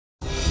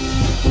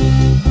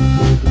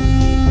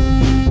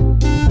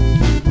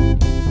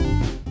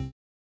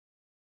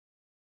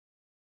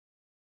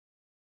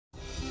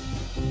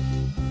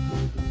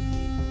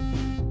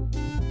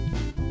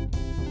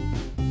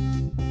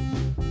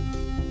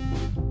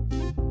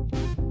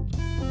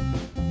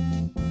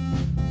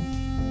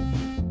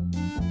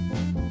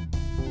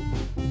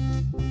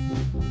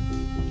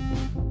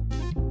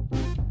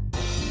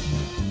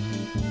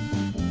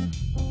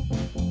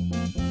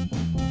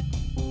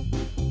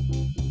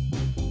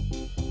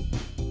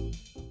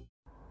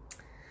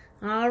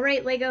All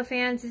right, Lego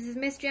fans, this is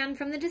Miss Jen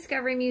from the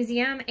Discovery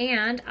Museum,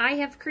 and I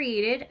have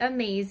created a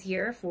maze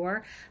here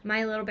for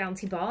my little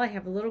bouncy ball. I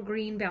have a little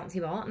green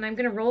bouncy ball, and I'm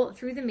going to roll it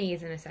through the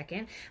maze in a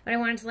second, but I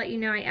wanted to let you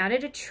know I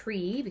added a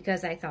tree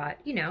because I thought,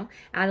 you know,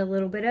 add a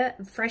little bit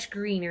of fresh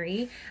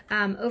greenery.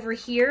 Over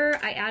here,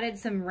 I added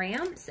some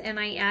ramps, and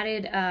I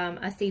added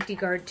a safety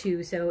guard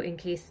too, so in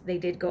case they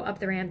did go up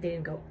the ramp, they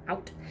didn't go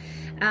out.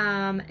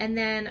 And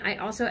then I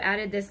also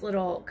added this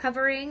little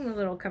covering, the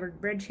little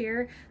covered bridge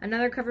here,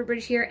 another covered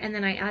bridge here, and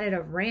then I added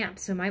a ramp,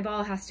 so my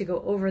ball has to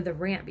go over the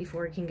ramp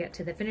before it can get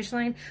to the finish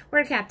line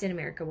where Captain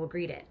America will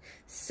greet it.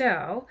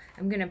 So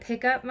I'm gonna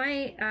pick up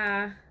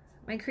my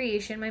my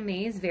creation, my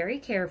maze, very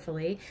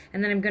carefully,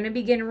 and then I'm going to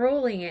begin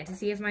rolling it to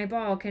see if my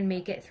ball can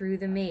make it through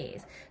the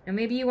maze. Now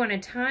maybe you want to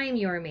time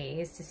your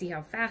maze to see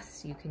how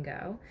fast you can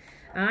go.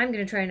 I'm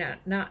going to try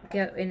not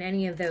go in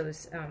any of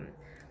those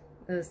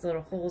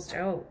little holes.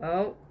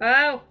 Oh,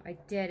 I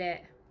did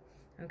it.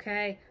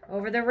 Okay,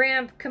 over the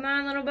ramp. Come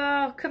on, little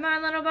ball. Come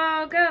on, little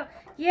ball. Go.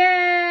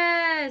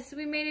 Yes!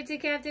 We made it to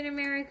Captain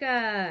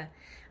America.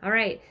 All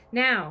right,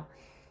 now,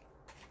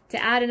 to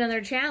add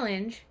another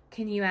challenge,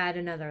 can you add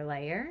another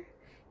layer?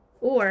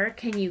 Or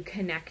can you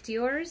connect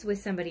yours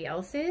with somebody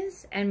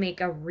else's and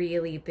make a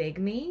really big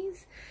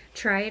maze?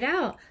 Try it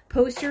out.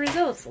 Post your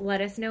results.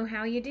 Let us know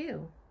how you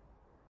do.